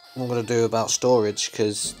what I'm gonna do about storage,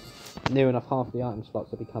 because near enough half the item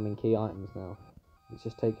slots are becoming key items now. It's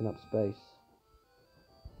just taking up space.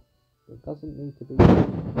 It doesn't need to be.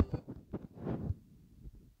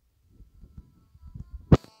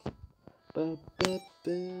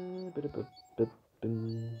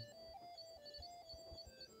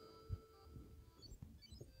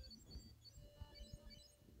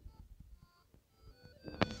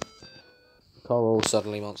 Coral,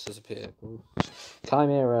 suddenly monsters appear.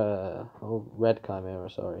 Chimera, oh, red chimera,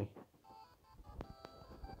 sorry.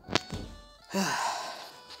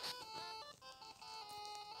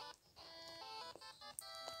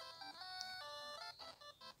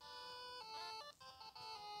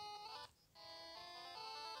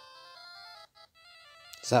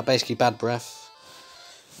 Is that basically bad breath?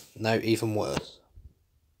 No, even worse.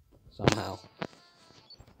 Somehow.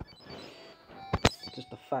 Just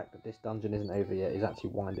the fact that this dungeon isn't over yet is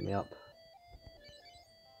actually winding me up.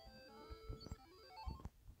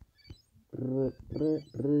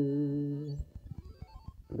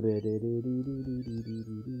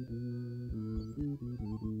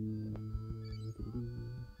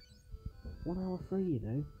 Hour 3, you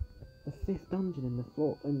know? The fifth dungeon in the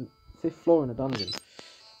floor, fifth floor in a dungeon.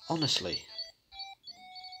 Honestly.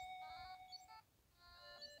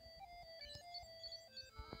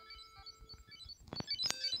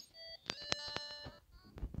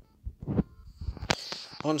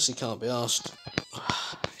 Honestly can't be asked.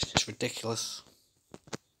 It's just ridiculous.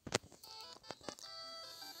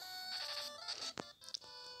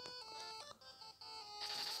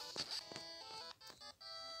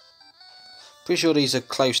 Pretty sure these are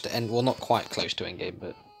close to end, well, not quite close to endgame,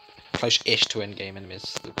 but close-ish to endgame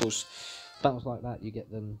enemies. Of course, battles like that, you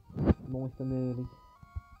get them nice and early.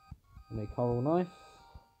 And a coral knife.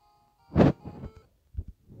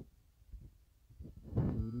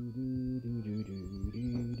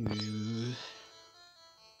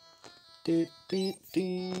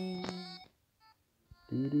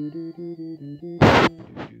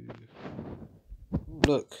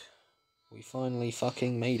 Look, we finally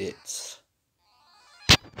fucking made it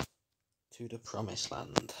to the promised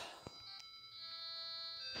land.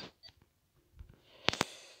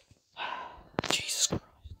 Jesus Christ.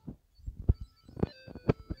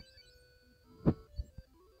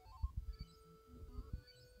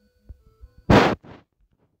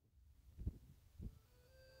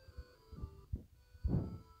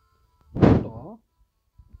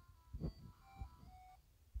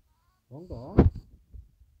 Wrong door.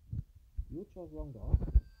 You chose wrong door.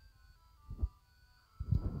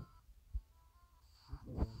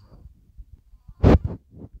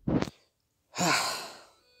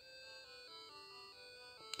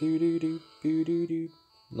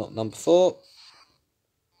 Not number 4.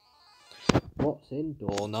 What's in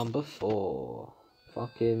door number 4?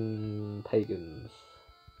 Fucking pagans.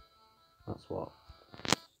 That's what.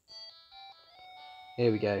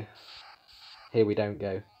 Here we go. Here we don't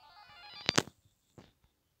go.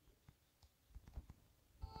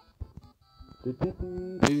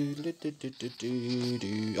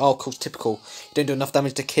 Oh, cool, typical. You don't do enough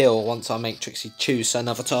damage to kill once I make Trixie choose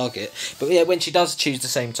another target. But yeah, when she does choose the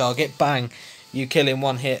same target, bang, you kill in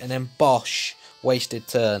one hit, and then bosh, wasted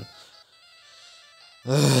turn.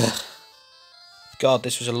 Ugh. God,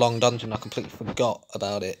 this was a long dungeon. I completely forgot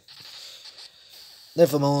about it.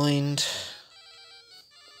 Never mind.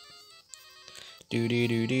 I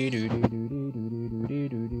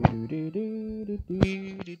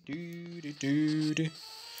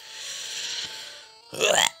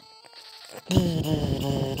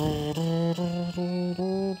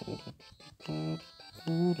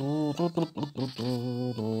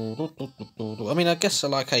mean, I guess I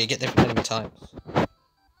like how you get different enemy types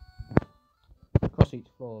across each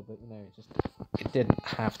floor, but you know, it didn't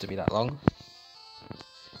have to be that long.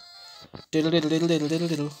 Diddle diddle diddle diddle diddle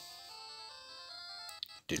diddle.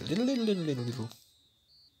 Diddle diddle diddle diddle diddle diddle.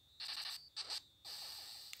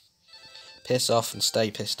 Piss off and stay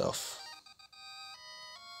pissed off.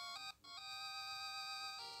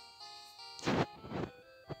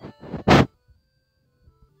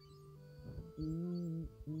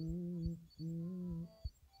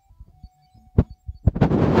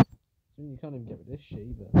 You can't even get rid of this shit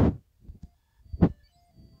either.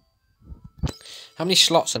 How many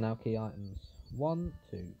slots are now key items? 1,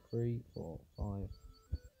 2, 3, 4, 5,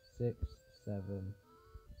 6, 7,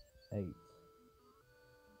 8.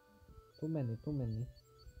 Too many, too many.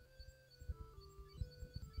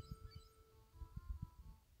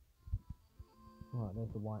 Right,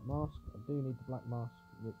 there's the white mask. I do need the black mask,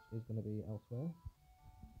 which is going to be elsewhere.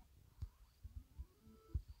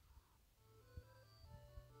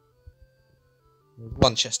 There's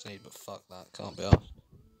one chest I need, but fuck that, can't be asked.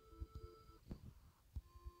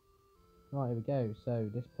 Right, here we go. So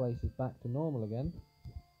this place is back to normal again.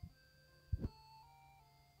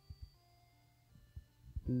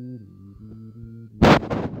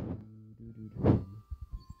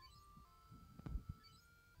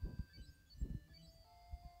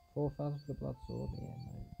 $4,000 for the blood sword, yeah,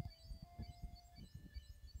 mate.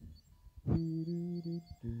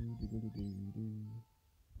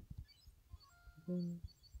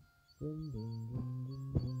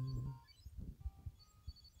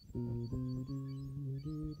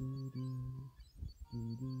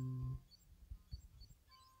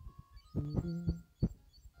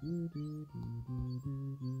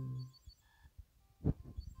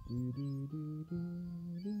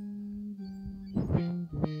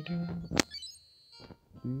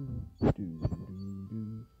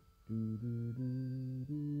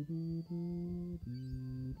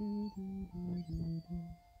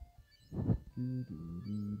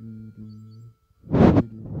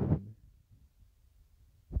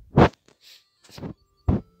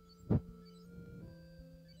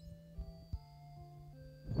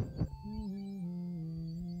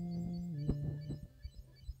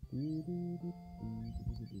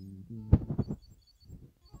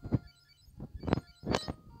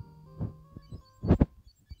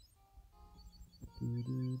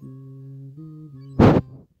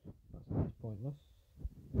 That's pointless.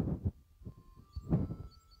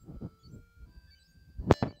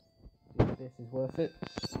 If this is worth it.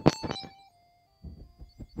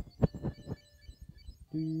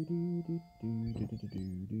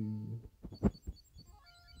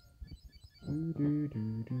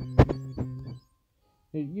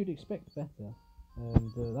 You'd expect better,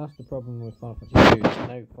 and that's the problem with Final Fantasy 2. There's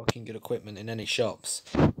no fucking good equipment in any shops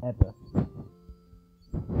ever.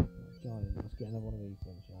 Giant. Let's get another one of these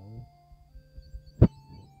then, shall we?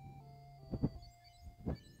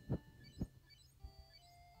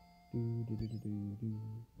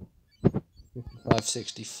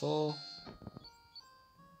 5564.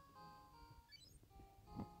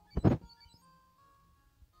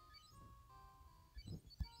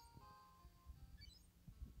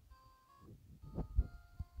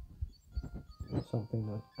 Something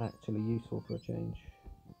that's actually useful for a change.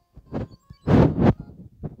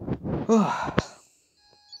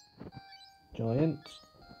 Giant.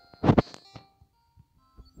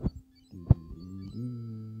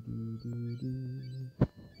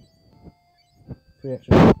 3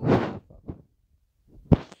 extra.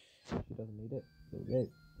 She doesn't need it. There we go.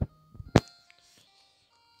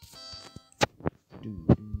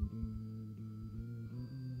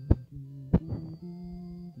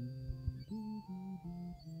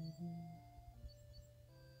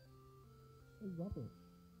 Rubbish.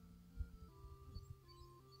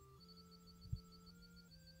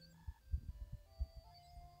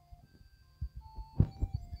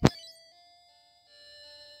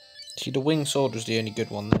 See, the winged sword was the only good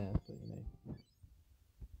one there, so, you know.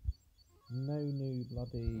 No new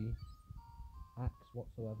bloody axe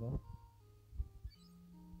whatsoever.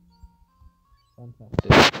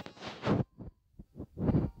 Fantastic.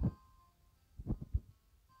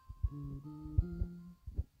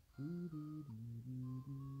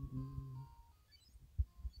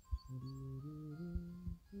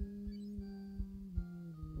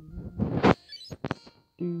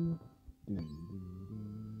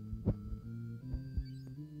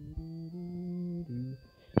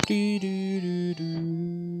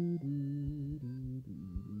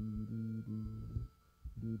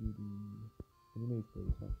 Can you move,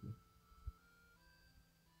 please? Thank you.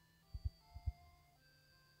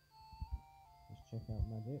 Let's check out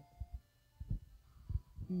magic.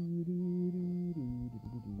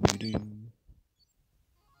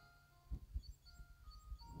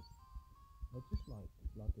 It's just like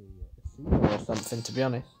bloody a sequel or something, to be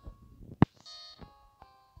honest.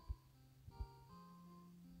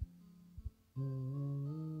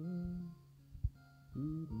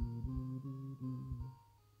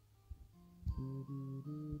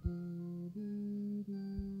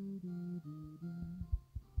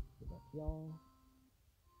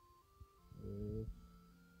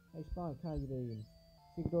 Hey Spike, how you doing?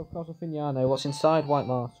 Secret door of Castle Fignano. What's inside? White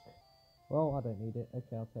mask. Well, I don't need it.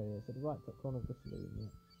 Okay, I'll tell you. It's at the right top corner of the saloon. Yeah.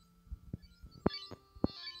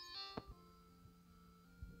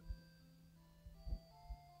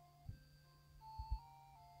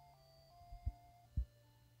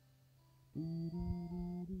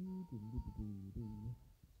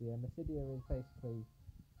 So yeah, Mysidia is basically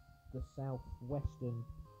the southwestern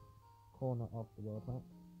corner of the world map.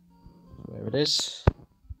 That's where it is.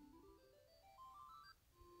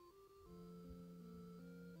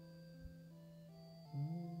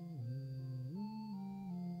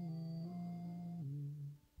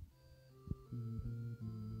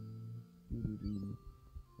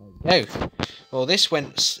 There we go. Well, this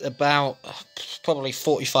went about probably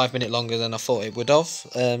 45 minutes longer than I thought it would have,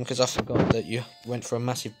 because I forgot that you went for a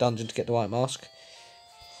massive dungeon to get the white mask.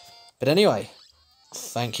 But anyway,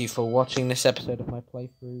 thank you for watching this episode of my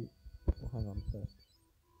playthrough. Oh, hang on first.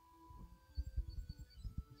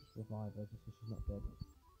 Revive her just so she's not dead.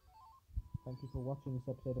 Thank you for watching this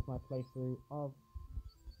episode of my playthrough of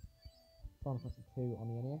Final Fantasy 2 on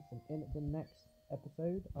the NES, and in the next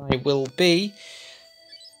episode I will be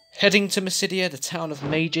heading to Mysidia, the town of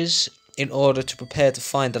mages, in order to prepare to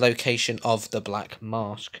find the location of the Black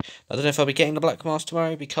Mask. I don't know if I'll be getting the Black Mask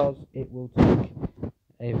tomorrow because it will take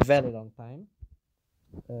a very long time.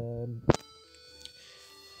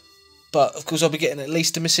 But of course I'll be getting at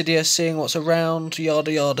least to Mysidia, seeing what's around,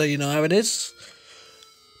 yada yada, you know how it is.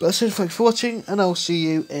 But so thanks for watching, and I'll see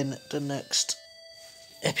you in the next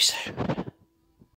episode.